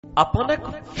ਆਪਾਂ ਨਾ ਇੱਕ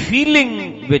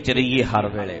ਫੀਲਿੰਗ ਵਿੱਚ ਰਹੀਏ ਹਰ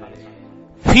ਵੇਲੇ,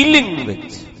 ਫੀਲਿੰਗ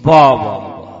ਵਿੱਚ, ਵਾਹ ਵਾਹ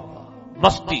ਵਾਹ,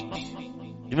 ਮਸਤੀ,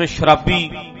 ਜਿਵੇਂ ਸ਼ਰਾਬੀ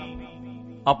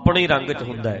ਆਪਣੇ ਰੰਗ ਚ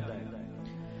ਹੁੰਦਾ ਹੈ,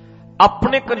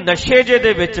 ਆਪਣੇ ਇੱਕ ਨਸ਼ੇ ਜੇ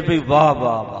ਦੇ ਵਿੱਚ ਵੀ ਵਾਹ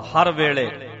ਵਾਹ ਵਾਹ, ਹਰ ਵੇਲੇ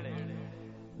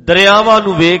ਦਰਿਆਵਾਂ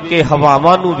ਨੂੰ ਵੇਖ ਕੇ,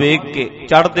 ਹਵਾਵਾਂ ਨੂੰ ਵੇਖ ਕੇ,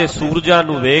 ਚੜ੍ਹਦੇ ਸੂਰਜਾਂ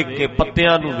ਨੂੰ ਵੇਖ ਕੇ,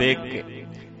 ਪੱਤਿਆਂ ਨੂੰ ਵੇਖ ਕੇ,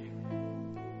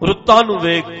 ਰੁੱਤਾਂ ਨੂੰ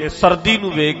ਵੇਖ ਕੇ, ਸਰਦੀ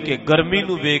ਨੂੰ ਵੇਖ ਕੇ, ਗਰਮੀ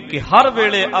ਨੂੰ ਵੇਖ ਕੇ, ਹਰ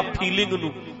ਵੇਲੇ ਆ ਫੀਲਿੰਗ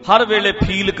ਨੂੰ ਹਰ ਵੇਲੇ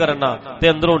ਫੀਲ ਕਰਨਾ ਤੇ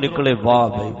ਅੰਦਰੋਂ ਨਿਕਲੇ ਵਾਹ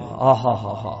ਬਈ ਵਾਹ, ਆਹਾ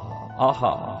ਹਾ ਹਾ, ਆਹਾ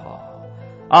ਹਾ,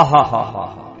 ਆਹਾ ਹਾ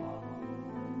ਹਾ।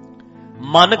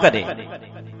 ਮਨ ਕਰੇ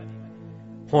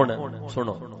ਹੁਣ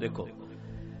ਸੁਣੋ, ਦੇਖੋ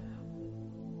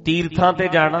ਤੀਰਥਾਂ ਤੇ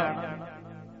ਜਾਣਾ,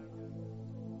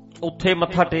 ਉੱਥੇ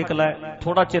ਮੱਥਾ ਟੇਕ ਲੈ,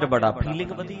 ਥੋੜਾ ਚਿਰ ਬੜਾ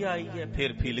ਫੀਲਿੰਗ ਵਧੀਆ ਆਈ ਹੈ,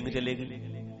 ਫਿਰ ਫੀਲਿੰਗ ਚਲੇ ਗਈ।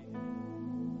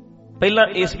 ਪਹਿਲਾਂ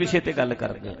ਇਸ ਵਿਸ਼ੇ ਤੇ ਗੱਲ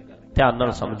ਕਰਦੇ ਹਾਂ, ਧਿਆਨ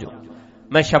ਨਾਲ ਸਮਝੋ।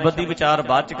 ਮੈਂ ਸ਼ਬਦ ਦੀ ਵਿਚਾਰ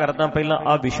ਬਾਅਦ ਚ ਕਰਦਾ, ਪਹਿਲਾਂ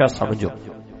ਆਹ ਵਿਸ਼ਾ ਸਮਝੋ।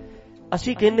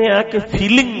 ਅਸੀਂ ਕਹਿੰਦੇ ਆ ਕਿ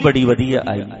ਫੀਲਿੰਗ ਬੜੀ ਵਧੀਆ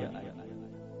ਆਈ,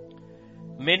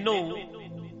 ਮੈਨੂੰ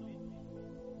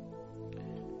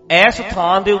ਇਸ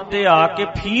ਥਾਂ ਦੇ ਉੱਤੇ ਆ ਕੇ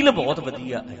ਫੀਲ ਬਹੁਤ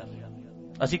ਵਧੀਆ ਆਈ।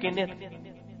 ਅਸੀਂ ਕਹਿੰਦੇ ਆ,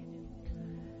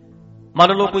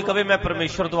 ਮੰਨ ਲਓ ਕੋਈ ਕਵੇ ਮੈਂ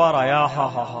ਪਰਮੇਸ਼ਰ ਦੁਆਰ ਆਇਆ, ਹਾ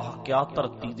ਹਾ ਹਾ, ਕਿਆ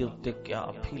ਧਰਤੀ ਦੇ ਉੱਤੇ ਕਿਆ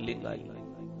ਫੀਲਿੰਗ ਆਈ।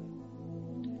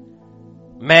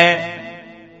 ਮੈਂ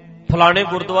ਫਲਾਣੇ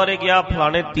ਗੁਰਦੁਆਰੇ ਗਿਆ,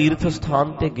 ਫਲਾਣੇ ਤੀਰਥ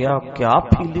ਸਥਾਨ ਤੇ ਗਿਆ, ਕਿਆ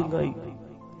ਫੀਲਿੰਗ ਆਈ।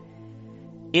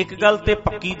 ਇੱਕ ਗੱਲ ਤੇ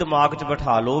ਪੱਕੀ ਦਿਮਾਗ 'ਚ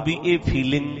ਬਿਠਾ ਲਓ ਵੀ ਇਹ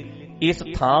ਫੀਲਿੰਗ ਇਸ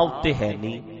ਥਾਂ ਉੱਤੇ ਹੈ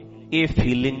ਨਹੀਂ, ਇਹ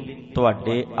ਫੀਲਿੰਗ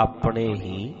ਤੁਹਾਡੇ ਆਪਣੇ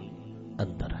ਹੀ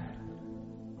ਅੰਦਰ ਹੈ।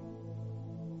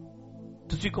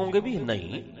 ਤੁਸੀਂ ਕਹੋਗੇ ਵੀ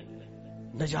ਨਹੀਂ,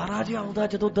 ਨਜ਼ਾਰਾ ਜਿਹਾ ਆਉਂਦਾ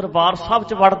ਜਦੋਂ ਦਰਬਾਰ ਸਾਹਿਬ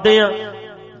 'ਚ ਵੜਦੇ ਆ।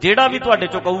 ਜਿਹੜਾ ਵੀ ਤੁਹਾਡੇ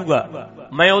ਚੋਂ ਕਹੂਗਾ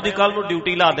ਮੈਂ ਉਹਦੀ ਕੱਲ ਨੂੰ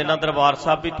ਡਿਊਟੀ ਲਾ ਦੇਣਾ ਦਰਬਾਰ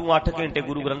ਸਾਹਿਬ, ਵੀ ਤੂੰ 8 ਘੰਟੇ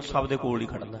ਗੁਰੂ ਗ੍ਰੰਥ ਸਾਹਿਬ ਦੇ ਕੋਲ ਹੀ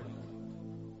ਖੜਨਾ।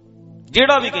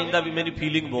 ਜਿਹੜਾ ਵੀ ਕਹਿੰਦਾ ਵੀ ਮੇਰੀ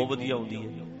ਫੀਲਿੰਗ ਬਹੁਤ ਵਧੀਆ ਆਉਂਦੀ ਹੈ,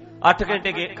 8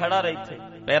 ਘੰਟੇ ਖੜਾ ਰਹਿ, ਇੱਥੇ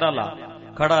ਪਹਿਰਾ ਲਾ,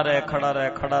 ਖੜਾ ਰਹਿ, ਖੜਾ ਰਹਿ,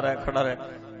 ਖੜਾ ਰਹਿ, ਖੜਾ ਰਹਿ,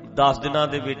 10 ਦਿਨਾਂ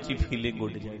ਦੇ ਵਿੱਚ ਹੀ ਫੀਲਿੰਗ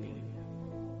ਉੱਡ ਜਾਣੀ।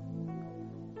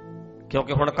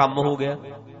 ਕਿਉਂਕਿ ਹੁਣ ਕੰਮ ਹੋ ਗਿਆ,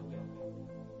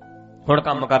 ਹੁਣ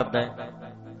ਕੰਮ ਕਰਦਾ ਹੈ।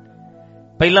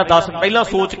 ਪਹਿਲਾਂ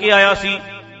ਸੋਚ ਕੇ ਆਇਆ ਸੀ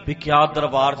ਵੀ ਕਿਆ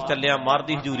ਦਰਬਾਰ 'ਚ ਚੱਲਿਆ, ਮਰ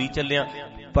ਦੀ ਹਜ਼ੂਰੀ ਚੱਲਿਆ,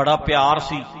 ਬੜਾ ਪਿਆਰ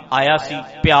ਸੀ, ਆਇਆ ਸੀ,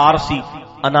 ਪਿਆਰ ਸੀ,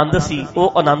 ਆਨੰਦ ਸੀ।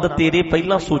 ਉਹ ਆਨੰਦ ਤੇਰੇ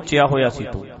ਪਹਿਲਾਂ ਸੋਚਿਆ ਹੋਇਆ ਸੀ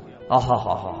ਤੂੰ, ਆਹਾ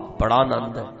ਹਾ ਹਾ, ਬੜਾ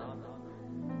ਆਨੰਦ ਹੈ।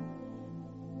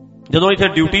 ਜਦੋਂ ਇੱਥੇ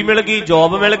ਡਿਊਟੀ ਮਿਲ ਗਈ,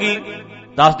 ਜੌਬ ਮਿਲ ਗਈ,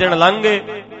 10 ਦਿਨ ਲੰਘ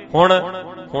ਗਏ,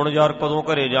 ਹੁਣ ਯਾਰ ਕਦੋਂ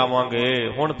ਘਰੇ ਜਾਵਾਂਗੇ,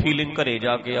 ਹੁਣ ਫੀਲਿੰਗ ਘਰੇ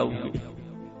ਜਾ ਕੇ ਆਊਗੀ।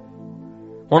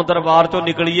 ਹੁਣ ਦਰਬਾਰ ਚੋਂ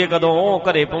ਨਿਕਲੀਏ ਕਦੋਂ,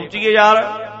 ਘਰੇ ਪਹੁੰਚੀਏ ਯਾਰ,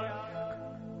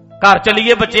 ਘਰ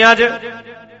ਚਲੀਏ ਬੱਚਿਆਂ 'ਚ।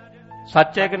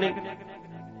 ਸੱਚ ਹੈ ਕਿ ਨਹੀਂ?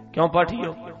 ਕਿਉਂ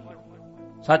ਪਾਠੀਓ,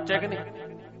 ਸੱਚ ਹੈ ਕਿ ਨਹੀਂ?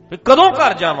 ਵੀ ਕਦੋਂ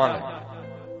ਘਰ ਜਾਵਾਂਗੇ,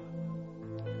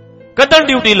 ਕਦੋਂ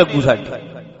ਡਿਊਟੀ ਲੱਗੂ ਸਾਡੀ,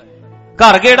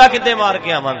 ਘਰ ਗੇੜਾ ਕਿੱਦੇ ਮਾਰ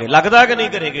ਕੇ ਆਵਾਂਗੇ। ਲੱਗਦਾ ਕਿ ਨਹੀਂ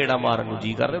ਘਰੇ ਗੇੜਾ ਮਾਰਨ ਨੂੰ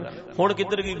ਜੀ ਕਰ ਰਿਹਾ। ਹੁਣ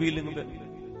ਕਿੱਧਰ ਗਈ ਫੀਲਿੰਗ?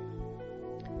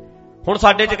 ਹੁਣ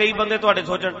ਸਾਡੇ 'ਚ ਕਈ ਬੰਦੇ ਤੁਹਾਡੇ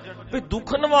ਸੋਚਣ ਵੀ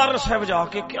ਦੁੱਖ ਨਿਵਾਰਨ ਸਾਹਿਬ ਜਾ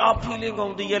ਕੇ ਕਿਆ ਫੀਲਿੰਗ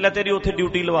ਆਉਂਦੀ ਹੈ, ਲੈ ਤੇਰੀ ਉੱਥੇ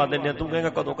ਡਿਊਟੀ ਲਵਾ ਦਿੰਦੇ ਆ, ਤੂੰ ਕਹੇਗਾ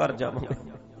ਕਦੋਂ ਘਰ ਜਾਵਾਂਗੇ।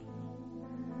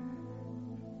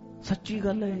 ਸੱਚੀ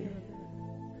ਗੱਲ ਹੈ,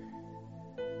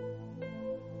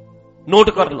 ਨੋਟ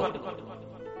ਕਰ ਲਓ।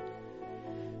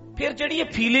 ਫਿਰ ਜਿਹੜੀ ਇਹ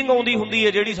ਫੀਲਿੰਗ ਆਉਂਦੀ ਹੁੰਦੀ ਹੈ,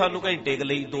 ਜਿਹੜੀ ਸਾਨੂੰ ਘੰਟੇ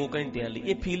ਲਈ, 2 ਘੰਟਿਆਂ ਲਈ,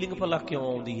 ਇਹ ਫੀਲਿੰਗ ਭਲਾ ਕਿਉਂ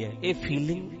ਆਉਂਦੀ ਹੈ? ਇਹ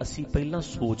ਫੀਲਿੰਗ ਅਸੀਂ ਪਹਿਲਾਂ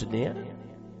ਸੋਚਦੇ ਹਾਂ,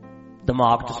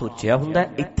 ਦਿਮਾਗ 'ਚ ਸੋਚਿਆ ਹੁੰਦਾ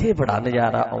ਇੱਥੇ ਬੜਾ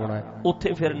ਨਜ਼ਾਰਾ ਆਉਣਾ,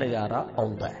 ਉੱਥੇ ਫਿਰ ਨਜ਼ਾਰਾ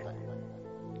ਆਉਂਦਾ ਹੈ।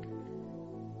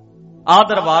 ਆਹ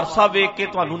ਦਰਬਾਰ ਸਾਹਿਬ ਵੇਖ ਕੇ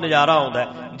ਤੁਹਾਨੂੰ ਨਜ਼ਾਰਾ ਆਉਂਦਾ।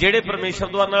 ਜਿਹੜੇ ਪਰਮੇਸ਼ਰ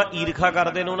ਦੁਆਰ ਨਾਲ ਈਰਖਾ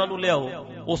ਕਰਦੇ ਨੇ ਉਹਨਾਂ ਨੂੰ ਲਿਆਓ,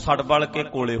 ਉਹ ਸੜ ਬਲ ਕੇ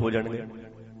ਕੋਲੇ ਹੋ ਜਾਣਗੇ।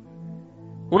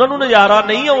 ਉਹਨਾਂ ਨੂੰ ਨਜ਼ਾਰਾ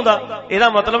ਨਹੀਂ ਆਉਂਦਾ। ਇਹਦਾ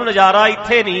ਮਤਲਬ ਨਜ਼ਾਰਾ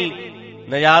ਇੱਥੇ ਨਹੀਂ,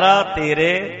 ਨਜ਼ਾਰਾ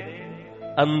ਤੇਰੇ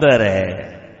ਅੰਦਰ ਹੈ।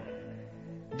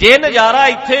 ਜੇ ਨਜ਼ਾਰਾ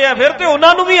ਇੱਥੇ ਹੈ ਫਿਰ ਤੇ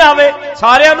ਉਹਨਾਂ ਨੂੰ ਵੀ ਆਵੇ,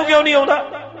 ਸਾਰਿਆਂ ਨੂੰ ਕਿਉਂ ਨਹੀਂ ਆਉਂਦਾ?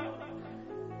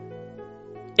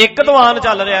 ਇੱਕ ਦੀਵਾਨ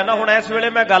ਚੱਲ ਰਿਹਾ ਨਾ ਹੁਣ ਇਸ ਵੇਲੇ,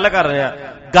 ਮੈਂ ਗੱਲ ਕਰ ਰਿਹਾ,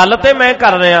 ਗੱਲ ਤੇ ਮੈਂ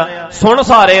ਕਰ ਰਿਹਾ, ਸੁਣ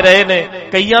ਸਾਰੇ ਰਹੇ ਨੇ,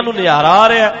 ਕਈਆਂ ਨੂੰ ਨਜ਼ਾਰਾ ਆ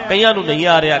ਰਿਹਾ, ਕਈਆਂ ਨੂੰ ਨਹੀਂ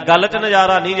ਆ ਰਿਹਾ। ਗੱਲ 'ਚ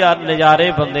ਨਜ਼ਾਰਾ ਨਹੀਂ,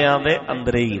 ਨਜ਼ਾਰੇ ਬੰਦਿਆਂ ਦੇ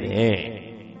ਅੰਦਰ ਹੀ ਨੇ,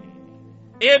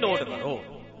 ਇਹ ਨੋਟ ਕਰੋ।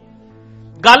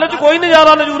 ਗੱਲ 'ਚ ਕੋਈ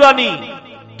ਨਜ਼ਾਰਾ ਨਜ਼ੂਰਾ ਨਹੀਂ।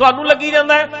 ਤੁਹਾਨੂੰ ਲੱਗੀ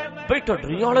ਜਾਂਦਾ ਹੈ ਬਈ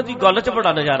ਢੱਡਰੀਆਂ ਵਾਲੇ ਦੀ ਗੱਲ 'ਚ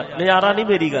ਬੜਾ ਨਜ਼ਾਰਾ, ਨਜ਼ਾਰਾ ਨਹੀਂ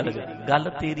ਮੇਰੀ ਗੱਲ 'ਚ, ਗੱਲ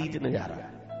ਤੇਰੀ 'ਚ ਨਜ਼ਾਰਾ।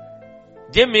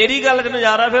 ਜੇ ਮੇਰੀ ਗੱਲ 'ਚ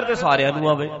ਨਜ਼ਾਰਾ ਫਿਰ ਤੇ ਸਾਰਿਆਂ ਨੂੰ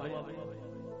ਆਵੇ।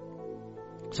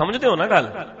 ਸਮਝਦੇ ਹੋ ਨਾ ਗੱਲ?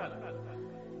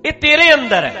 ਇਹ ਤੇਰੇ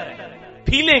ਅੰਦਰ ਹੈ,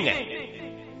 ਫੀਲਿੰਗ ਹੈ।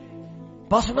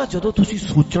 ਬਸ ਨਾ ਜਦੋਂ ਤੁਸੀਂ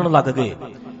ਸੋਚਣ ਲੱਗ ਗਏ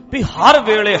ਵੀ ਹਰ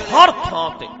ਵੇਲੇ ਹਰ ਥਾਂ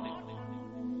ਤੇ,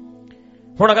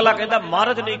 ਹੁਣ ਅਗਲਾ ਕਹਿੰਦਾ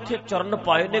ਮਹਾਰਾਜ ਨੇ ਇੱਥੇ ਚਰਨ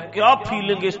ਪਾਏ ਨੇ, ਕਿਆ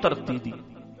ਫੀਲਿੰਗ ਇਸ ਧਰਤੀ ਦੀ।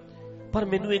 ਪਰ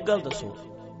ਮੈਨੂੰ ਇੱਕ ਗੱਲ ਦੱਸੋ,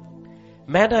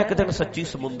 ਮੈਂ ਨਾ ਇੱਕ ਦਿਨ ਸੱਚੀ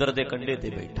ਸਮੁੰਦਰ ਦੇ ਕੰਢੇ ਤੇ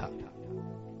ਬੈਠਾ,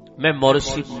 ਮੈਂ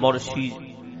ਮੋਰਸ਼ੀ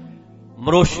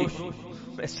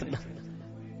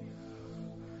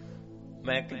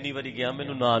ਮੈਂ ਕਿੰਨੀ ਵਾਰੀ ਗਿਆ,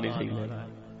 ਮੈਨੂੰ ਨਾਂ ਨਹੀਂ ਸਹੀ ਲੈਣਾ,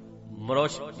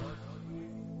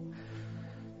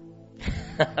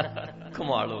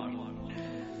 ਕਮਾਲ ਹੋ ਗਈ।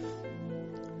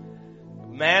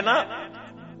 ਮੈਂ ਨਾ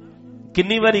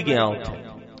ਕਿੰਨੀ ਵਾਰੀ ਗਿਆ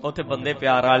ਉੱਥੇ ਬੰਦੇ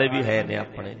ਪਿਆਰ ਵਾਲੇ ਵੀ ਹੈ ਨੇ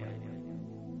ਆਪਣੇ,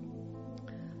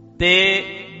 ਤੇ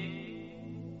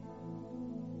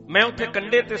ਮੈਂ ਉੱਥੇ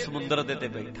ਕੰਢੇ ਤੇ ਸਮੁੰਦਰ ਦੇ ਤੇ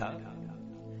ਬੈਠਾ,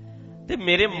 ਤੇ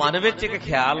ਮੇਰੇ ਮਨ ਵਿੱਚ ਇੱਕ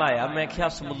ਖਿਆਲ ਆਇਆ। ਮੈਂ ਕਿਹਾ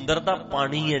ਸਮੁੰਦਰ ਦਾ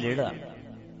ਪਾਣੀ ਹੈ ਜਿਹੜਾ,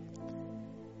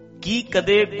 ਕੀ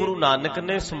ਕਦੇ ਗੁਰੂ ਨਾਨਕ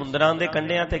ਨੇ ਸਮੁੰਦਰਾਂ ਦੇ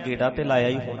ਕੰਢਿਆਂ ਤੇ ਗੇੜਾ ਤੇ ਲਾਇਆ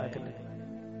ਹੀ ਹੋਣਾ ਕਿ ਨਹੀਂ?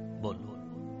 ਬੋਲੋ।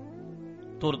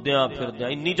 ਤੁਰਦਿਆਂ ਫਿਰਦਿਆਂ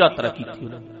ਇੰਨੀ ਯਾਤਰਾ ਕੀਤੀ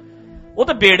ਉਹਨਾਂ ਨੇ, ਉਹ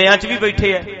ਤਾਂ ਬੇੜਿਆਂ 'ਚ ਵੀ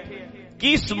ਬੈਠੇ ਐ।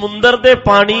 ਕੀ ਸਮੁੰਦਰ ਦੇ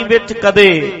ਪਾਣੀ ਵਿੱਚ ਕਦੇ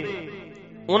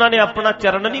ਉਹਨਾਂ ਨੇ ਆਪਣਾ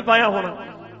ਚਰਨ ਨਹੀਂ ਪਾਇਆ ਹੋਣਾ?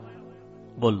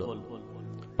 ਬੋਲੋ,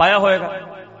 ਪਾਇਆ ਹੋਏਗਾ।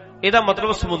 ਇਹਦਾ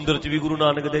ਮਤਲਬ ਸਮੁੰਦਰ 'ਚ ਵੀ ਗੁਰੂ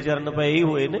ਨਾਨਕ ਦੇ ਚਰਨ ਪਏ ਹੀ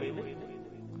ਹੋਏ ਨੇ।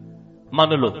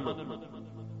 ਮੰਨ ਲਓ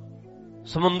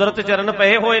ਸਮੁੰਦਰ 'ਚ ਚਰਨ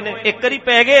ਪਏ ਹੋਏ ਨੇ, ਇੱਕ ਵਾਰੀ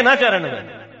ਪੈ ਗਏ ਨਾ ਚਰਨ,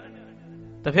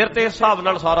 ਤੇ ਫਿਰ ਤੇ ਇਸ ਹਿਸਾਬ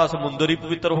ਨਾਲ ਸਾਰਾ ਸਮੁੰਦਰ ਹੀ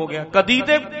ਪਵਿੱਤਰ ਹੋ ਗਿਆ। ਕਦੀ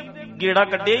ਤੇ ਗੇੜਾ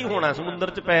ਕੱਢਿਆ ਹੀ ਹੋਣਾ ਸਮੁੰਦਰ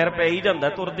 'ਚ, ਪੈਰ ਪੈ ਹੀ ਜਾਂਦਾ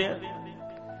ਤੁਰਦਿਆਂ,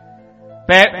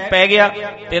 ਪੈ ਗਿਆ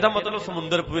ਤੇ ਇਹਦਾ ਮਤਲਬ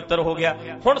ਸਮੁੰਦਰ ਪਵਿੱਤਰ ਹੋ ਗਿਆ।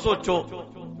 ਹੁਣ ਸੋਚੋ,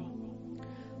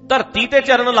 ਧਰਤੀ ਤੇ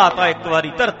ਚਰਨ ਲਾਤਾ ਇੱਕ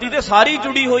ਵਾਰੀ, ਧਰਤੀ ਤੇ ਸਾਰੀ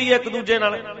ਜੁੜੀ ਹੋਈ ਹੈ ਇੱਕ ਦੂਜੇ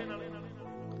ਨਾਲ।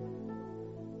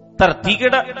 ਧਰਤੀ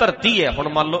ਕਿਹੜਾ ਧਰਤੀ ਹੈ? ਹੁਣ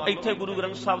ਮੰਨ ਲਓ ਇੱਥੇ ਗੁਰੂ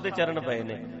ਗ੍ਰੰਥ ਸਾਹਿਬ ਦੇ ਚਰਨ ਪਏ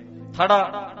ਨੇ,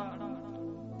 ਥੜਾ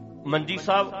ਮੰਜੀ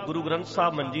ਸਾਹਿਬ, ਗੁਰੂ ਗ੍ਰੰਥ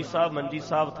ਸਾਹਿਬ ਮੰਜੀ ਸਾਹਿਬ, ਮੰਜੀ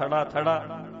ਸਾਹਿਬ ਥੜਾ,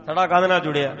 ਥੜਾ ਕਾਹਦੇ ਨਾਲ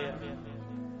ਜੁੜਿਆ?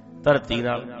 ਧਰਤੀ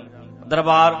ਨਾਲ।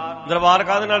 ਦਰਬਾਰ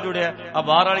ਕਾਹਦੇ ਨਾਲ ਜੁੜਿਆ? ਆ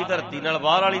ਬਾਹਰ ਵਾਲੀ ਧਰਤੀ ਨਾਲ,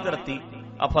 ਬਾਹਰ ਵਾਲੀ ਧਰਤੀ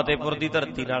ਆ ਫਤਿਹਪੁਰ ਦੀ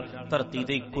ਧਰਤੀ ਨਾਲ। ਧਰਤੀ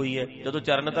ਤੇ ਇੱਕੋ ਹੀ ਹੈ। ਜਦੋਂ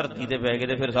ਚਰਨ ਧਰਤੀ ਤੇ ਪੈ ਗਏ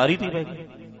ਤੇ ਫਿਰ ਸਾਰੀ ਤੇ ਪੈ ਗਏ।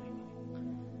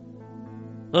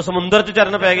 ਜਦੋਂ ਸਮੁੰਦਰ 'ਚ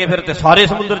ਚਰਨ ਪੈ ਗਏ ਫਿਰ ਤੇ ਸਾਰੇ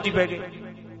ਸਮੁੰਦਰ 'ਚ ਹੀ ਪੈ ਗਏ।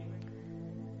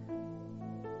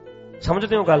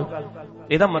 ਸਮਝਦੇ ਹੋ ਗੱਲ?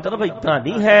 ਇਹਦਾ ਮਤਲਬ ਏਦਾਂ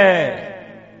ਨਹੀਂ ਹੈ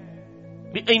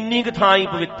ਵੀ ਇੰਨੀ ਕੁ ਥਾਂ ਹੀ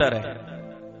ਪਵਿੱਤਰ ਹੈ,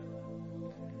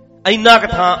 ਇੰਨਾ ਕੁ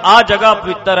ਥਾਂ ਆਹ ਜਗ੍ਹਾ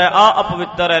ਪਵਿੱਤਰ ਹੈ, ਆਹ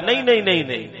ਅਪਵਿੱਤਰ ਹੈ। ਨਹੀਂ ਨਹੀਂ ਨਹੀਂ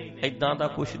ਨਹੀਂ, ਏਦਾਂ ਦਾ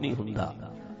ਕੁਛ ਨਹੀਂ ਹੁੰਦਾ।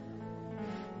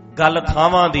 ਗੱਲ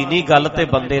ਥਾਵਾਂ ਦੀ ਨਹੀਂ, ਗੱਲ ਤੇ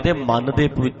ਬੰਦੇ ਦੇ ਮਨ ਦੇ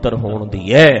ਪਵਿੱਤਰ ਹੋਣ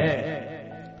ਦੀ ਹੈ।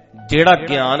 ਜਿਹੜਾ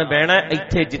ਗਿਆਨ ਬਹਿਣਾ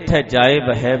ਇੱਥੇ, ਜਿੱਥੇ ਜਾਏ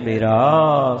ਵਹਿ ਮੇਰਾ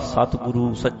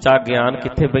ਸਤਿਗੁਰੂ। ਸੱਚਾ ਗਿਆਨ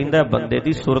ਕਿੱਥੇ ਬਹਿੰਦਾ? ਬੰਦੇ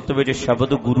ਦੀ ਸੁਰਤ ਵਿੱਚ।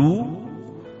 ਸ਼ਬਦ ਗੁਰੂ,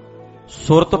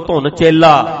 ਸੁਰਤ ਧੁਨ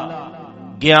ਚੇਲਾ।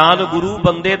 ਗਿਆਨ ਗੁਰੂ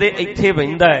ਬੰਦੇ ਦੇ ਇੱਥੇ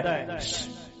ਬਹਿੰਦਾ ਹੈ।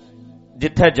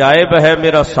 ਜਿੱਥੇ ਜਾਏ ਬਹਿ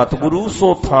ਮੇਰਾ ਸਤਿਗੁਰੂ,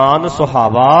 ਸੋ ਥਾਨ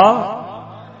ਸੁਹਾਵਾ।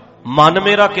 ਮਨ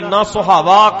ਮੇਰਾ ਕਿੰਨਾ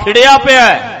ਸੁਹਾਵਾ ਖਿੜਿਆ ਪਿਆ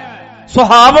ਹੈ,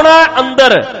 ਸੁਹਾਵਣਾ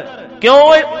ਅੰਦਰ। ਕਿਉਂ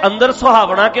ਅੰਦਰ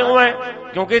ਸੁਹਾਵਣਾ ਕਿਉਂ ਹੈ?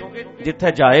 ਕਿਉਂਕਿ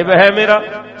ਜਿੱਥੇ ਜਾਏ ਵਹਿ ਮੇਰਾ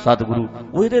ਸਤਿਗੁਰੂ,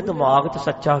 ਉਹਦੇ ਦਿਮਾਗ 'ਚ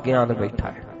ਸੱਚਾ ਗਿਆਨ ਬੈਠਾ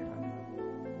ਹੈ।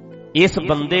 ਇਸ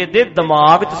ਬੰਦੇ ਦੇ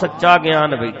ਦਿਮਾਗ 'ਚ ਸੱਚਾ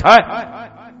ਗਿਆਨ ਬੈਠਾ ਹੈ,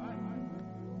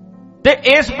 ਤੇ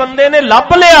ਇਸ ਬੰਦੇ ਨੇ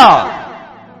ਲੱਭ ਲਿਆ।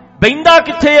 ਬਹਿੰਦਾ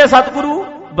ਕਿੱਥੇ ਹੈ ਸਤਿਗੁਰੂ?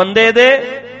 ਬੰਦੇ ਦੇ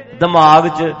ਦਿਮਾਗ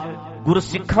 'ਚ।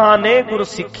 ਗੁਰਸਿੱਖਾਂ ਨੇ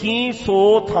ਗੁਰਸਿੱਖੀ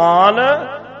ਸੋ ਥਾਨ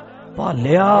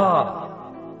ਭਾਲਿਆ।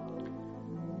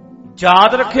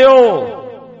 ਯਾਦ ਰੱਖਿਓ,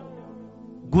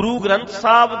 ਗੁਰੂ ਗ੍ਰੰਥ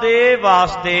ਸਾਹਿਬ ਦੇ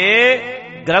ਵਾਸਤੇ,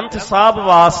 ਗ੍ਰੰਥ ਸਾਹਿਬ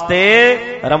ਵਾਸਤੇ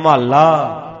ਰਮਾਲਾ,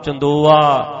 ਚੰਦੋਆ,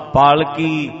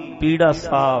 ਪਾਲਕੀ, ਪੀੜਾ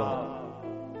ਸਾਹਿਬ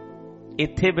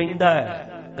ਇੱਥੇ ਬਹਿੰਦਾ ਹੈ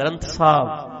ਗ੍ਰੰਥ ਸਾਹਿਬ।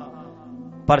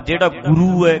 ਪਰ ਜਿਹੜਾ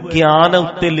ਗੁਰੂ ਹੈ, ਗਿਆਨ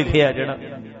ਉੱਤੇ ਲਿਖਿਆ, ਜਿਹੜਾ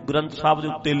ਗ੍ਰੰਥ ਸਾਹਿਬ ਦੇ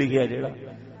ਉੱਤੇ ਲਿਖਿਆ, ਜਿਹੜਾ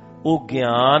ਉਹ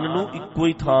ਗਿਆਨ ਨੂੰ ਇੱਕੋ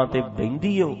ਹੀ ਥਾਂ ਤੇ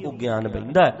ਬਹਿੰਦੀ ਹੈ। ਉਹ ਗਿਆਨ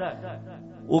ਬਹਿੰਦਾ ਹੈ।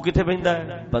 ਉਹ ਕਿੱਥੇ ਬਹਿੰਦਾ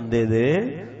ਹੈ? ਬੰਦੇ ਦੇ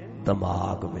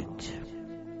ਦਿਮਾਗ ਵਿੱਚ।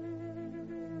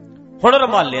 ਹੁਣ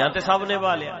ਰਮਾਲਿਆਂ ਤੇ ਸਭ ਨੇ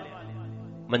ਵਾ ਲਿਆ,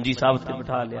 ਮੰਜੀ ਸਾਹਿਬ ਤੇ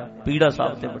ਬਿਠਾ ਲਿਆ, ਪੀੜਾ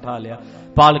ਸਾਹਿਬ ਤੇ ਬਿਠਾ ਲਿਆ,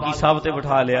 ਪਾਲਕੀ ਸਾਹਿਬ ਤੇ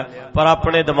ਬਿਠਾ ਲਿਆ, ਪਰ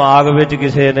ਆਪਣੇ ਦਿਮਾਗ ਵਿੱਚ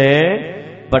ਕਿਸੇ ਨੇ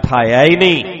ਬਿਠਾਇਆ ਹੀ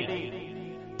ਨਹੀਂ।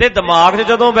 ਤੇ ਦਿਮਾਗ 'ਚ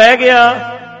ਜਦੋਂ ਬਹਿ ਗਿਆ,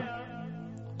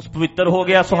 ਪਵਿੱਤਰ ਹੋ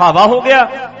ਗਿਆ, ਸੁਹਾਵਾ ਹੋ ਗਿਆ।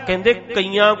 ਕਹਿੰਦੇ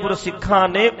ਕਈਆਂ ਗੁਰਸਿੱਖਾਂ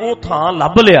ਨੇ ਉਹ ਥਾਂ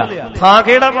ਲੱਭ ਲਿਆ। ਥਾਂ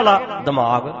ਕਿਹੜਾ ਭਲਾ?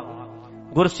 ਦਿਮਾਗ।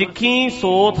 ਗੁਰਸਿੱਖੀ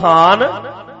ਸੋ ਥਾਨ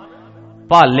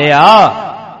ਭਾਲਿਆ।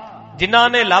 ਜਿਨ੍ਹਾਂ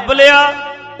ਨੇ ਲੱਭ ਲਿਆ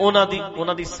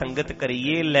ਉਹਨਾਂ ਦੀ ਸੰਗਤ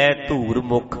ਕਰੀਏ। ਲੈ ਧੂਰ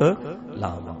ਮੁਖ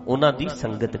ਲਾਵਾਂ, ਉਹਨਾਂ ਦੀ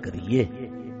ਸੰਗਤ ਕਰੀਏ।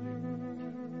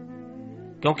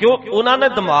 ਕਿਉਂਕਿ ਉਹਨਾਂ ਨੇ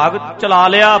ਦਿਮਾਗ ਚਲਾ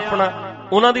ਲਿਆ ਆਪਣਾ।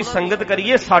 ਉਹਨਾਂ ਦੀ ਸੰਗਤ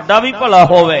ਕਰੀਏ, ਸਾਡਾ ਵੀ ਭਲਾ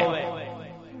ਹੋਵੇ।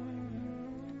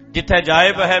 ਜਿੱਥੇ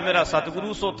ਜਾਏ ਬਹਿ ਮੇਰਾ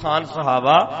ਸਤਿਗੁਰੂ, ਸੋ ਥਾਨ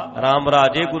ਸੁਹਾਵਾ। ਰਾਮ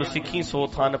ਰਾਜੇ ਗੁਰਸਿੱਖੀ ਸੋ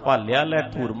ਥਾਨ ਭਾਲਿਆ। ਲੈ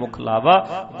ਧੂਰ ਮੁਖ ਲਾਵਾ।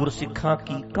 ਗੁਰਸਿੱਖਾਂ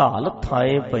ਕੀ ਘਾਲ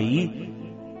ਥਾਏ ਪਈ।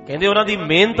 ਕਹਿੰਦੇ ਉਹਨਾਂ ਦੀ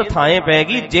ਮਿਹਨਤ ਥਾਏ ਪੈ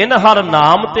ਗਈ। ਜਿਨ ਹਰ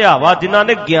ਨਾਮ ਧਿਆਵਾ, ਜਿਨ੍ਹਾਂ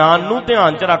ਨੇ ਗਿਆਨ ਨੂੰ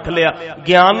ਧਿਆਨ 'ਚ ਰੱਖ ਲਿਆ,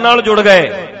 ਗਿਆਨ ਨਾਲ ਜੁੜ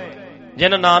ਗਏ।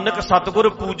 ਜਿਨ ਨਾਨਕ ਸਤਿਗੁਰ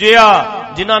ਪੂਜਿਆ,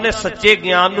 ਜਿਨ੍ਹਾਂ ਨੇ ਸੱਚੇ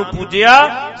ਗਿਆਨ ਨੂੰ ਪੂਜਿਆ,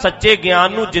 ਸੱਚੇ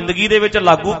ਗਿਆਨ ਨੂੰ ਜ਼ਿੰਦਗੀ ਦੇ ਵਿੱਚ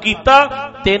ਲਾਗੂ ਕੀਤਾ।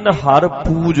 ਤਿੰਨ ਹਰ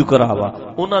ਪੂਜ ਕਰਾਵਾ।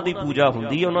 ਉਹਨਾਂ ਦੀ ਪੂਜਾ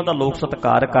ਹੁੰਦੀ ਹੈ, ਉਹਨਾਂ ਦਾ ਲੋਕ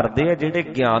ਸਤਿਕਾਰ ਕਰਦੇ ਆ ਜਿਹੜੇ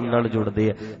ਗਿਆਨ ਨਾਲ ਜੁੜਦੇ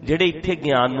ਆ, ਜਿਹੜੇ ਇੱਥੇ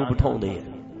ਗਿਆਨ ਨੂੰ ਬਿਠਾਉਂਦੇ ਆ।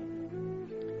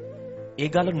 ਇਹ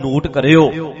ਗੱਲ ਨੋਟ ਕਰਿਓ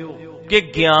ਕਿ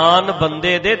ਗਿਆਨ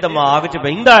ਬੰਦੇ ਦੇ ਦਿਮਾਗ 'ਚ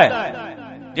ਬਹਿੰਦਾ ਹੈ।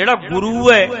 ਜਿਹੜਾ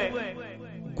ਗੁਰੂ ਹੈ,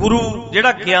 ਗੁਰੂ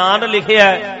ਜਿਹੜਾ ਗਿਆਨ ਲਿਖਿਆ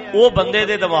ਹੈ, ਉਹ ਬੰਦੇ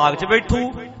ਦੇ ਦਿਮਾਗ 'ਚ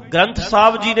ਬੈਠੂ। ਗ੍ਰੰਥ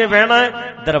ਸਾਹਿਬ ਜੀ ਨੇ ਬਹਿਣਾ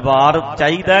ਹੈ, ਦਰਬਾਰ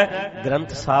ਚਾਹੀਦਾ ਗ੍ਰੰਥ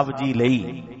ਸਾਹਿਬ ਜੀ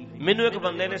ਲਈ। ਮੈਨੂੰ ਇੱਕ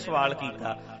ਬੰਦੇ ਨੇ ਸਵਾਲ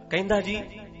ਕੀਤਾ, ਕਹਿੰਦਾ ਜੀ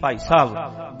ਭਾਈ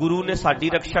ਸਾਹਿਬ, ਗੁਰੂ ਨੇ ਸਾਡੀ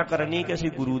ਰੱਖਿਆ ਕਰਨੀ ਕਿ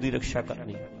ਅਸੀਂ ਗੁਰੂ ਦੀ ਰੱਖਿਆ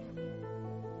ਕਰਨੀ?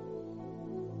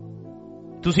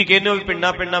 ਤੁਸੀਂ ਕਹਿੰਦੇ ਹੋ ਵੀ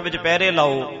ਪਿੰਡਾਂ ਪਿੰਡਾਂ ਵਿੱਚ ਪਹਿਰੇ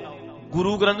ਲਾਓ,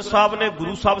 ਗੁਰੂ ਗ੍ਰੰਥ ਸਾਹਿਬ ਨੇ,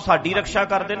 ਗੁਰੂ ਸਾਹਿਬ ਸਾਡੀ ਰੱਖਿਆ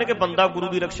ਕਰਦੇ ਨੇ ਕਿ ਬੰਦਾ ਗੁਰੂ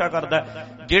ਦੀ ਰੱਖਿਆ ਕਰਦਾ?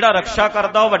 ਜਿਹੜਾ ਰੱਖਿਆ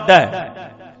ਕਰਦਾ ਉਹ ਵੱਡਾ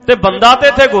ਹੈ, ਤੇ ਬੰਦਾ ਤੇ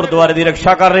ਇੱਥੇ ਗੁਰਦੁਆਰੇ ਦੀ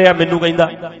ਰੱਖਿਆ ਕਰ ਰਿਹਾ। ਮੈਨੂੰ ਕਹਿੰਦਾ,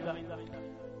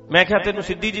 ਮੈਂ ਕਿਹਾ ਤੈਨੂੰ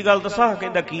ਸਿੱਧੀ ਜੀ ਗੱਲ ਦੱਸਾਂ?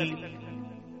 ਕਹਿੰਦਾ ਕੀ?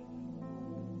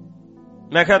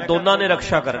 ਮੈਂ ਕਿਹਾ ਦੋਨਾਂ ਨੇ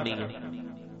ਰੱਖਿਆ ਕਰਨੀ ਹੈ।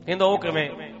 ਕਹਿੰਦਾ ਉਹ ਕਿਵੇਂ?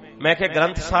 ਮੈਂ ਕਿਹਾ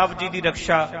ਗ੍ਰੰਥ ਸਾਹਿਬ ਜੀ ਦੀ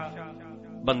ਰੱਖਿਆ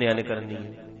ਬੰਦਿਆਂ ਨੇ ਕਰਨੀ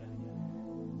ਹੈ,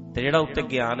 ਤੇ ਜਿਹੜਾ ਉੱਤੇ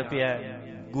ਗਿਆਨ ਪਿਆ,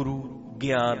 ਗੁਰੂ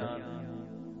ਗਿਆਨ,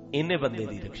 ਇਹਨੇ ਬੰਦੇ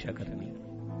ਦੀ ਰੱਖਿਆ ਕਰਨੀ।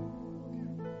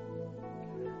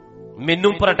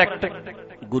 ਮੈਨੂੰ ਪ੍ਰੋਟੈਕਟ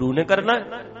ਗੁਰੂ ਨੇ ਕਰਨਾ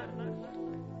ਹੈ,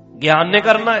 ਗਿਆਨ ਨੇ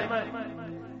ਕਰਨਾ ਹੈ,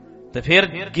 ਤੇ ਫਿਰ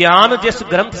ਗਿਆਨ ਜਿਸ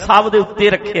ਗ੍ਰੰਥ ਸਾਹਿਬ ਦੇ ਉੱਤੇ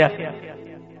ਰੱਖਿਆ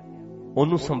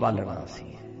ਉਹਨੂੰ ਸੰਭਾਲਣਾ ਸੀ,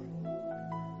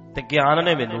 ਤੇ ਗਿਆਨ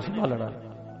ਨੇ ਮੈਨੂੰ ਸੰਭਾਲਣਾ।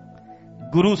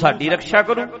 ਗੁਰੂ ਸਾਡੀ ਰੱਖਿਆ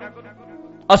ਕਰੂ,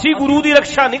 ਅਸੀਂ ਗੁਰੂ ਦੀ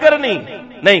ਰੱਖਿਆ ਨਹੀਂ ਕਰਨੀ।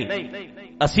 ਨਹੀਂ,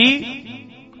 ਅਸੀਂ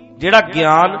ਜਿਹੜਾ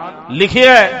ਗਿਆਨ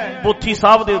ਲਿਖਿਆ ਹੈ ਪੋਥੀ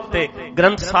ਸਾਹਿਬ ਦੇ ਉੱਤੇ,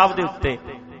 ਗ੍ਰੰਥ ਸਾਹਿਬ ਦੇ ਉੱਤੇ,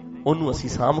 ਉਹਨੂੰ ਅਸੀਂ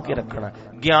ਸਾਂਭ ਕੇ ਰੱਖਣਾ।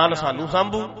 ਗਿਆਨ ਸਾਨੂੰ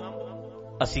ਸਾਂਭੂ,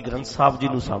 ਅਸੀਂ ਗ੍ਰੰਥ ਸਾਹਿਬ ਜੀ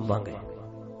ਨੂੰ ਸਾਂਭਾਂਗੇ।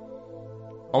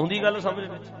 ਆਉਂਦੀ ਗੱਲ ਸਮਝ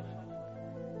ਵਿੱਚ?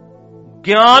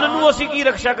 ਗਿਆਨ ਨੂੰ ਅਸੀਂ ਕੀ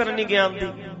ਰੱਖਿਆ ਕਰਨੀ? ਗਿਆਨ ਦੀ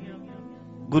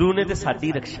ਗੁਰੂ ਨੇ ਤੇ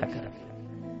ਸਾਡੀ ਰੱਖਿਆ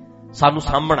ਕਰਨੀ, ਸਾਨੂੰ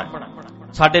ਸਾਂਭਣਾ,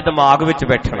 ਸਾਡੇ ਦਿਮਾਗ ਵਿੱਚ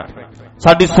ਬੈਠਣਾ,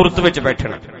 ਸਾਡੀ ਸੁਰਤ ਵਿੱਚ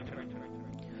ਬੈਠਣਾ।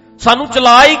 ਸਾਨੂੰ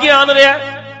ਚਲਾ ਹੀ ਗਿਆਨ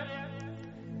ਰਿਹਾ।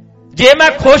 ਜੇ ਮੈਂ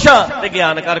ਖੁਸ਼ ਹਾਂ ਤੇ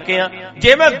ਗਿਆਨ ਕਰਕੇ ਆ,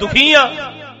 ਜੇ ਮੈਂ ਦੁਖੀ ਹਾਂ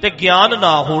ਤੇ ਗਿਆਨ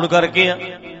ਨਾ ਹੋਣ ਕਰਕੇ ਆ,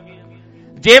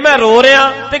 ਜੇ ਮੈਂ ਰੋ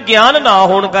ਰਿਹਾ ਤੇ ਗਿਆਨ ਨਾ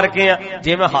ਹੋਣ ਕਰਕੇ ਆ,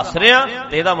 ਜੇ ਮੈਂ ਹੱਸ ਰਿਹਾ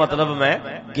ਤੇ ਇਹਦਾ ਮਤਲਬ ਮੈਂ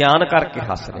ਗਿਆਨ ਕਰਕੇ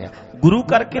ਹੱਸ ਰਿਹਾ। ਗੁਰੂ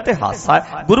ਕਰਕੇ ਤੇ ਹਾਸਾ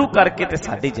ਹੈ, ਗੁਰੂ ਕਰਕੇ ਤੇ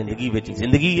ਸਾਡੀ ਜ਼ਿੰਦਗੀ ਵਿੱਚ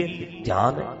ਜ਼ਿੰਦਗੀ ਹੈ,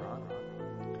 ਜਾਨ ਹੈ।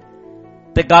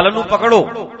 ਤੇ ਗੱਲ ਨੂੰ ਪਕੜੋ,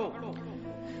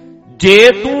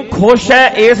 ਜੇ ਤੂੰ ਖੁਸ਼ ਹੈ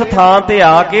ਇਸ ਥਾਂ ਤੇ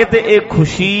ਆ ਕੇ, ਤੇ ਇਹ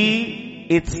ਖੁਸ਼ੀ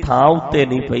ਇਸ ਥਾਂ ਉੱਤੇ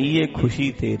ਨਹੀਂ ਪਈ, ਇਹ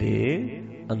ਖੁਸ਼ੀ ਤੇਰੇ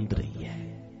ਅੰਦਰ ਹੀ ਹੈ।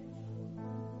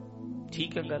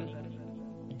 ਠੀਕ ਹੈ ਗੱਲ?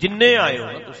 ਜਿੰਨੇ ਆਏ ਹੋ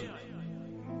ਨਾ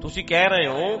ਤੁਸੀਂ ਕਹਿ ਰਹੇ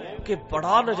ਹੋ ਕਿ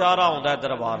ਬੜਾ ਨਜ਼ਾਰਾ ਆਉਂਦਾ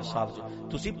ਦਰਬਾਰ ਸਾਹਿਬ 'ਚ,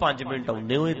 ਤੁਸੀਂ 5 ਮਿੰਟ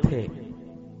ਆਉਂਦੇ ਹੋ ਇੱਥੇ,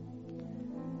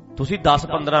 ਤੁਸੀਂ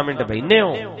 10-15 ਮਿੰਟ ਬੈਠੇ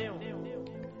ਹੋ,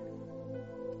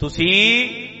 ਤੁਸੀਂ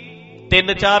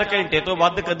 3-4 ਘੰਟੇ ਤੋਂ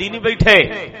ਵੱਧ ਕਦੀ ਨਹੀਂ ਬੈਠੇ।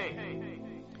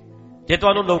 ਜੇ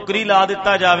ਤੁਹਾਨੂੰ ਨੌਕਰੀ ਲਾ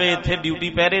ਦਿੱਤਾ ਜਾਵੇ, ਇੱਥੇ ਡਿਊਟੀ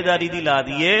ਪਹਿਰੇਦਾਰੀ ਦੀ ਲਾ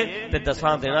ਦਈਏ, ਤੇ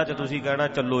 10 ਦਿਨਾਂ 'ਚ ਤੁਸੀਂ ਕਹਿਣਾ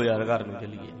ਚਲੋ ਯਾਰ ਘਰ ਨੂੰ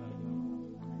ਚੱਲੀਏ।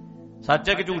 ਸੱਚ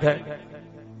ਹੈ ਕਿ ਝੂਠ ਹੈ?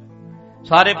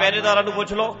 ਸਾਰੇ ਪਹਿਰੇਦਾਰਾਂ ਨੂੰ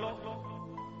ਪੁੱਛ ਲਓ,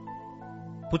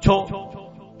 ਪੁੱਛੋ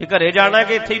ਕਿ ਘਰੇ ਜਾਣਾ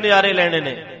ਕਿ ਇੱਥੇ ਹੀ ਨਜ਼ਾਰੇ ਲੈਣੇ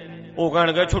ਨੇ? ਉਹ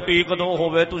ਕਹਿਣਗੇ ਛੁੱਟੀ ਕਦੋਂ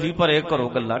ਹੋਵੇ, ਤੁਸੀਂ ਭਰੇ ਕਰੋ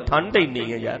ਗੱਲਾਂ, ਠੰਡ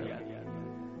ਇੰਨੀ ਹੈ ਯਾਰ,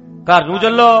 ਘਰ ਨੂੰ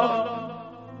ਚੱਲੋ।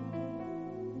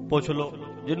 ਪੁੱਛ ਲਓ,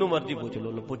 ਜਿਹਨੂੰ ਮਰਜ਼ੀ ਪੁੱਛ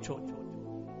ਲਓ, ਪੁੱਛੋ,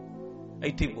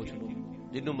 ਇੱਥੇ ਪੁੱਛ ਲਓ,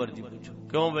 ਜਿਹਨੂੰ ਮਰਜ਼ੀ ਪੁੱਛੋ।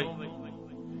 ਕਿਉਂ ਬਈ?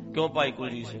 ਕਿਉਂ ਭਾਈ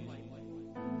ਕੁਲਜੀਤ ਸਿੰਘ?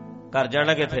 ਘਰ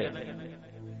ਜਾਣਾ ਕਿੱਥੇ?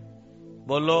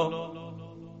 ਬੋਲੋ,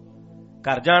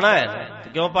 ਘਰ ਜਾਣਾ ਹੈ ਨਾ?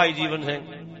 ਕਿਉਂ ਭਾਈ ਜੀਵਨ ਸਿੰਘ?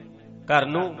 ਘਰ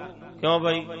ਨੂੰ। ਕਿਉਂ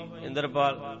ਭਾਈ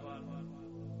ਇੰਦਰਪਾਲ?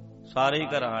 ਸਾਰੇ ਹੀ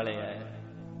ਘਰਾਂ ਵਾਲੇ ਆਏ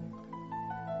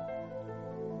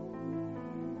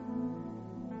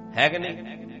ਹੈ ਕਿ ਨਹੀਂ?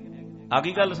 ਆ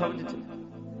ਗਈ ਗੱਲ ਸਮਝ ਚ?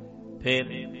 ਫੇਰ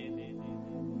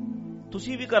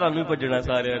ਤੁਸੀਂ ਵੀ ਘਰਾਂ ਨੂੰ ਹੀ ਭੱਜਣਾ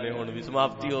ਸਾਰਿਆਂ ਨੇ। ਹੁਣ ਵੀ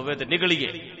ਸਮਾਪਤੀ ਹੋਵੇ ਤੇ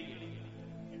ਨਿਕਲੀਏ।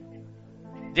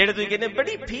 ਜਿਹੜੇ ਤੁਸੀਂ ਕਹਿੰਦੇ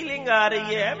ਬੜੀ ਫੀਲਿੰਗ ਆ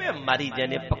ਰਹੀ ਹੈ, ਮੈਂ ਮਾਰੀ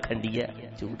ਜਾਨੇ ਪਖੰਡੀ ਹੈ,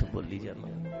 ਝੂਠ ਬੋਲੀ ਜਾਂਦਾ।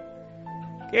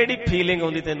 ਕਿਹੜੀ ਫੀਲਿੰਗ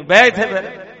ਆਉਂਦੀ ਤੈਨੂੰ? ਬਹਿ ਇੱਥੇ ਫਿਰ।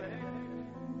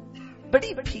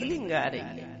 ਬੜੀ ਫੀਲਿੰਗ ਆ ਰਹੀ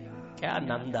ਹੈ, ਕਿਆ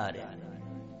ਆਨੰਦ ਆ ਰਿਹਾ,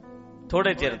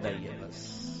 ਥੋੜੇ ਚਿਰ ਦਾ ਹੀ ਹੈ ਬਸ।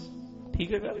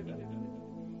 ਠੀਕ ਹੈ ਗੱਲ?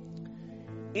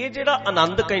 ਇਹ ਜਿਹੜਾ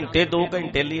ਆਨੰਦ ਘੰਟੇ 2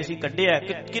 ਘੰਟੇ ਲਈ ਅਸੀਂ ਕੱਢਿਆ,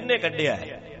 ਕਿੰਨੇ ਕੱਢਿਆ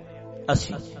ਹੈ?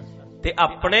 ਅਸੀਂ, ਤੇ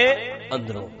ਆਪਣੇ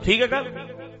ਅੰਦਰੋਂ। ਠੀਕ ਹੈ ਗੱਲ?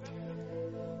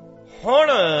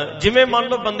 ਹੁਣ ਜਿਵੇਂ ਮੰਨ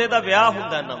ਲਓ ਬੰਦੇ ਦਾ ਵਿਆਹ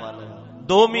ਹੁੰਦਾ ਨਵਾਂ,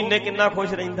 2 ਮਹੀਨੇ ਕਿੰਨਾ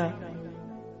ਖੁਸ਼ ਰਹਿੰਦਾ?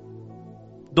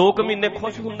 2 ਮਹੀਨੇ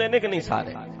ਖੁਸ਼ ਹੁੰਦੇ ਨੇ ਕਿ ਨਹੀਂ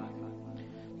ਸਾਰੇ?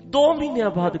 2 ਮਹੀਨਿਆਂ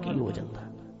ਬਾਅਦ ਕੀ ਹੋ ਜਾਂਦਾ?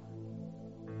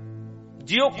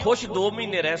 ਜੇ ਉਹ ਖੁਸ਼ 2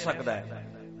 ਮਹੀਨੇ ਰਹਿ ਸਕਦਾ ਹੈ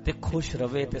ਤੇ ਖੁਸ਼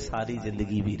ਰਵੇ ਤੇ ਸਾਰੀ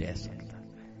ਜ਼ਿੰਦਗੀ ਵੀ ਰਹਿ ਸਕਦਾ।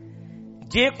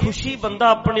 ਜੇ ਖੁਸ਼ੀ ਬੰਦਾ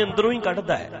ਆਪਣੇ ਅੰਦਰੋਂ ਹੀ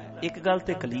ਕੱਢਦਾ ਹੈ, ਇੱਕ ਗੱਲ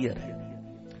ਤੇ ਕਲੀਅਰ ਹੈ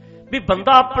ਵੀ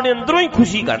ਬੰਦਾ ਆਪਣੇ ਅੰਦਰੋਂ ਹੀ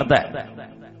ਖੁਸ਼ੀ ਕੱਢਦਾ ਹੈ,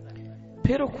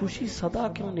 ਫਿਰ ਉਹ ਖੁਸ਼ੀ ਸਦਾ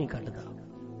ਕਿਉਂ ਨਹੀਂ ਕੱਢਦਾ?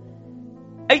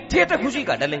 ਇੱਥੇ ਤੇ ਖੁਸ਼ੀ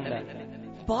ਕੱਢ ਲੈਂਦਾ,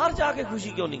 ਬਾਹਰ ਜਾ ਕੇ ਖੁਸ਼ੀ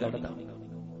ਕਿਉਂ ਨਹੀਂ ਕੱਢਦਾ?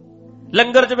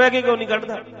 ਲੰਗਰ 'ਚ ਬਹਿ ਕੇ ਕਿਉਂ ਨਹੀਂ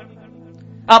ਕੱਢਦਾ?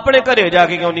 ਆਪਣੇ ਘਰੇ ਜਾ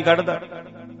ਕੇ ਕਿਉਂ ਨਹੀਂ ਕੱਢਦਾ?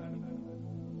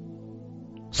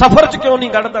 ਸਫ਼ਰ 'ਚ ਕਿਉਂ ਨਹੀਂ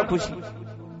ਕੱਢਦਾ ਖੁਸ਼ੀ?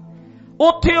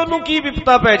 ਉੱਥੇ ਉਹਨੂੰ ਕੀ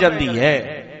ਵਿਪਤਾ ਪੈ ਜਾਂਦੀ ਹੈ?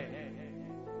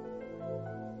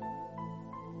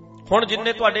 ਹੁਣ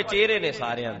ਜਿੰਨੇ ਤੁਹਾਡੇ ਚਿਹਰੇ ਨੇ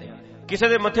ਸਾਰਿਆਂ ਦੇ, ਕਿਸੇ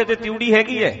ਦੇ ਮੱਥੇ ਤੇ ਤਿਉੜੀ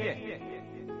ਹੈਗੀ ਹੈ?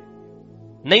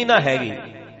 ਨਹੀਂ ਨਾ ਹੈਗੀ।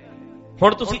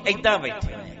 ਹੁਣ ਤੁਸੀਂ ਏਦਾਂ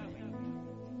ਬੈਠੇ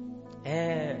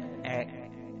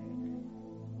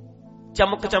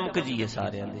ਚਮਕ ਚਮਕ ਜੀ ਹੈ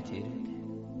ਸਾਰਿਆਂ ਦੇ ਚਿਹਰੇ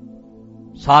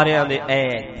ਤੇ, ਸਾਰਿਆਂ ਦੇ ਐ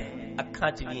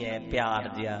ਅੱਖਾਂ 'ਚ ਵੀ ਐ ਪਿਆਰ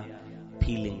ਜਿਹਾ,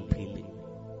 ਫੀਲਿੰਗ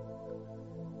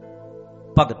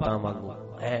ਭਗਤਾਂ ਵਾਂਗੂ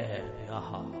ਐ।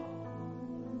 ਆਹਾ,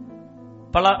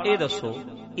 ਭਲਾ ਇਹ ਦੱਸੋ,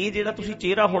 ਇਹ ਜਿਹੜਾ ਤੁਸੀਂ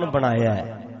ਚਿਹਰਾ ਹੁਣ ਬਣਾਇਆ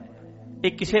ਹੈ,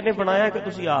 ਇਹ ਕਿਸੇ ਨੇ ਬਣਾਇਆ ਕਿ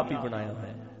ਤੁਸੀਂ ਆਪ ਹੀ ਬਣਾਇਆ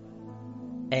ਹੋਇਆ?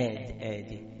 ਐ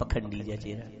ਜੀ ਪਖੰਡੀ ਜਿਹਾ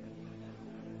ਚਿਹਰਾ,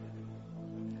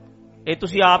 ਇਹ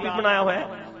ਤੁਸੀਂ ਆਪ ਹੀ ਬਣਾਇਆ ਹੋਇਆ?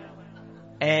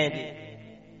 ਐ ਜੀ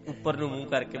ਉੱਪਰ ਨੂੰ ਮੂੰਹ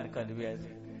ਕਰਕੇ ਮੁੱਕਾ ਦੇ,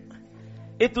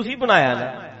 ਇਹ ਤੁਸੀਂ ਬਣਾਇਆ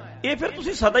ਨਾ, ਇਹ ਫਿਰ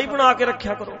ਤੁਸੀਂ ਸਦਾ ਹੀ ਬਣਾ ਕੇ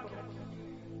ਰੱਖਿਆ ਕਰੋ।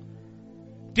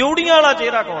 ਤਿਉੜੀਆਂ ਵਾਲਾ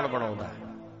ਚਿਹਰਾ ਕੌਣ ਬਣਾਉਂਦਾ?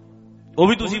 ਉਹ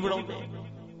ਵੀ ਤੁਸੀਂ ਬਣਾਉਂਦੇ।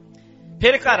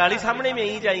 ਫਿਰ ਘਰ ਵਾਲੀ ਸਾਹਮਣੇ ਵੀ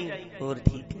ਐਂ ਜਾਈ, ਹੋਰ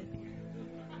ਠੀਕ ਹੈ,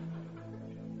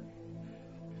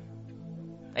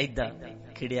 ਏਦਾਂ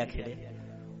ਖਿੜਿਆ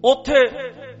ਉੱਥੇ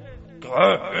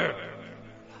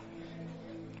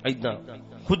ਏਦਾਂ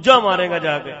ਖੁੱਜਾ ਮਾਰੇਗਾ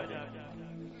ਜਾ ਕੇ,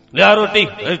 ਲਿਆ ਰੋਟੀ,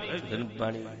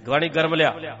 ਪਾਣੀ ਗਰਮ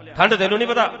ਲਿਆ, ਠੰਡ ਤੈਨੂੰ ਨਹੀਂ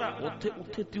ਪਤਾ।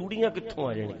 ਉੱਥੇ ਤਿਉੜੀਆਂ ਕਿੱਥੋਂ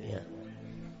ਆ ਜਾਣਗੀਆਂ?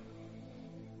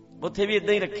 ਉੱਥੇ ਵੀ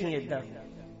ਏਦਾਂ ਹੀ ਰੱਖੀ, ਏਦਾਂ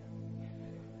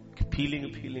ਫੀਲਿੰਗ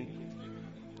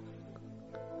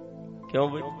ਕਿਉਂ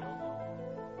ਬਈ?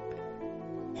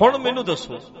 ਹੁਣ ਮੈਨੂੰ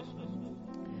ਦੱਸੋ,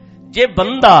 ਜੇ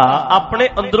ਬੰਦਾ ਆਪਣੇ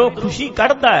ਅੰਦਰੋਂ ਖੁਸ਼ੀ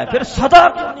ਕੱਢਦਾ ਹੈ, ਫਿਰ ਸਦਾ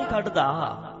ਕਿਉਂ ਨਹੀਂ ਕੱਢਦਾ?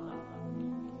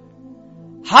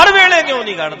 ਹਰ ਵੇਲੇ ਕਿਉਂ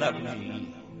ਨਹੀਂ ਕੱਢਦਾ ਖੁਸ਼ੀ?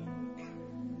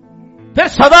 ਫਿਰ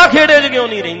ਸਦਾ ਖੇੜੇ 'ਚ ਕਿਉਂ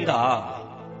ਨਹੀਂ ਰਹਿੰਦਾ?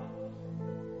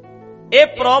 ਇਹ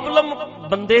ਪ੍ਰੋਬਲਮ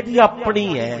ਬੰਦੇ ਦੀ ਆਪਣੀ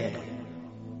ਹੈ।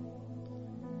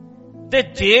 ਤੇ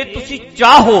ਜੇ ਤੁਸੀਂ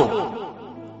ਚਾਹੋ,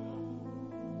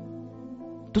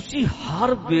 ਤੁਸੀਂ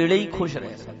ਹਰ ਵੇਲੇ ਹੀ ਖੁਸ਼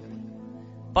ਰਹਿ ਸਕਦੇ,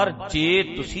 ਪਰ ਜੇ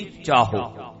ਤੁਸੀਂ ਚਾਹੋ,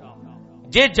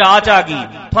 ਜੇ ਜਾਚ ਆ ਗਈ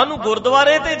ਤੁਹਾਨੂੰ,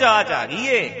 ਗੁਰਦੁਆਰੇ ਤੇ ਜਾਚ ਆ ਗਈ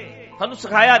ਏ, ਤੁਹਾਨੂੰ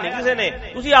ਸਿਖਾਇਆ ਨਹੀਂ ਕਿਸੇ ਨੇ,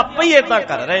 ਤੁਸੀਂ ਆਪੇ ਹੀ ਏਦਾਂ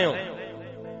ਕਰ ਰਹੇ ਹੋ,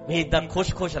 ਵੀ ਏਦਾਂ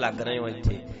ਖੁਸ਼ ਲੱਗ ਰਹੇ ਹੋ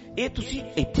ਇੱਥੇ, ਇਹ ਤੁਸੀਂ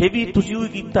ਇੱਥੇ ਵੀ ਤੁਸੀਂ ਹੀ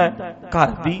ਕੀਤਾ,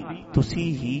 ਘਰ ਵੀ ਤੁਸੀਂ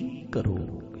ਹੀ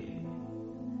ਕਰੋਗੇ,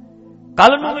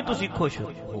 ਕੱਲ ਨੂੰ ਵੀ ਤੁਸੀਂ ਖੁਸ਼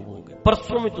ਹੋਵੋਗੇ,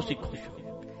 ਪਰਸੋਂ ਵੀ ਤੁਸੀਂ ਖੁਸ਼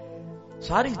ਹੋਵੋਗੇ,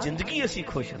 ਸਾਰੀ ਜ਼ਿੰਦਗੀ ਅਸੀਂ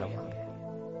ਖੁਸ਼ ਰਹਾਂਗੇ।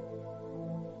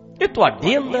 ਇਹ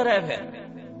ਤੁਹਾਡੇ ਅੰਦਰ ਹੈ। ਫਿਰ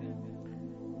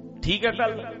ਠੀਕ ਹੈ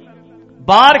ਗੱਲ,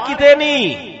 ਬਾਹਰ ਕਿਤੇ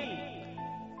ਨਹੀਂ।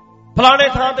 ਫਲਾਣੇ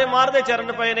ਥਾਂ ਤੇ ਮਹਾਰਾਜ ਦੇ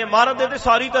ਚਰਨ ਪਏ ਨੇ, ਮਹਾਰਾਜ ਦੇ ਤੇ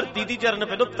ਸਾਰੀ ਧਰਤੀ ਦੀ ਚਰਨ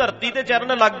ਪਏ, ਧਰਤੀ ਤੇ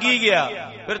ਚਰਨ ਲੱਗ ਹੀ ਗਿਆ,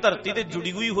 ਫਿਰ ਧਰਤੀ ਤੇ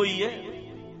ਜੁੜੀ ਹੋਈ ਹੈ।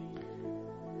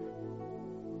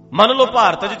 ਮੰਨ ਲਓ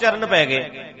ਭਾਰਤ 'ਚ ਚਰਨ ਪੈ ਗਏ,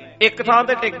 ਇੱਕ ਥਾਂ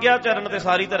ਤੇ ਟਿਕ ਗਿਆ ਚਰਨ, ਤੇ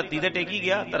ਸਾਰੀ ਧਰਤੀ ਤੇ ਟਿਕ ਹੀ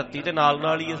ਗਿਆ, ਧਰਤੀ ਤੇ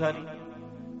ਨਾਲ ਹੀ ਹੈ ਸਾਰੀ।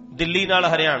 ਦਿੱਲੀ ਨਾਲ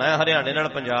ਹਰਿਆਣਾ ਹੈ, ਹਰਿਆਣੇ ਨਾਲ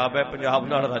ਪੰਜਾਬ ਹੈ, ਪੰਜਾਬ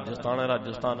ਨਾਲ ਰਾਜਸਥਾਨ ਹੈ,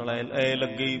 ਰਾਜਸਥਾਨ ਨਾਲ ਇਹ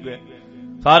ਲੱਗੇ ਹੀ ਪਏ,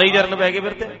 ਸਾਰੇ ਹੀ ਚਰਨ ਪੈ ਗਏ।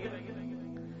 ਫਿਰ ਤੇ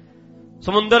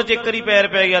ਸਮੁੰਦਰ 'ਚ ਇੱਕ ਵਾਰੀ ਪੈਰ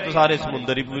ਪੈ ਗਿਆ ਤਾਂ ਸਾਰੇ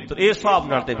ਸਮੁੰਦਰ ਹੀ ਪਵਿੱਤਰ, ਇਸ ਹਿਸਾਬ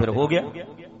ਨਾਲ ਤੇ ਫਿਰ ਹੋ ਗਿਆ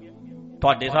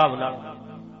ਤੁਹਾਡੇ ਹਿਸਾਬ ਨਾਲ।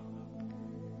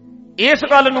 ਇਸ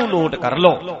ਗੱਲ ਨੂੰ ਨੋਟ ਕਰ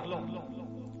ਲਓ,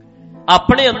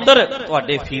 ਆਪਣੇ ਅੰਦਰ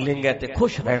ਤੁਹਾਡੇ ਫੀਲਿੰਗ ਹੈ, ਤੇ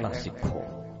ਖੁਸ਼ ਰਹਿਣਾ ਸਿੱਖੋ,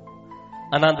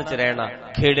 ਆਨੰਦ 'ਚ ਰਹਿਣਾ,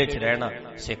 ਖੇੜੇ 'ਚ ਰਹਿਣਾ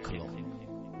ਸਿੱਖ ਲਓ,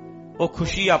 ਉਹ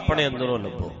ਖੁਸ਼ੀ ਆਪਣੇ ਅੰਦਰੋਂ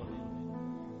ਲੱਭੋ।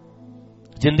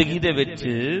 ਜ਼ਿੰਦਗੀ ਦੇ ਵਿੱਚ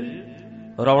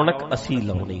ਰੌਣਕ ਅਸੀਂ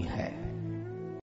ਲਾਉਣੀ ਹੈ।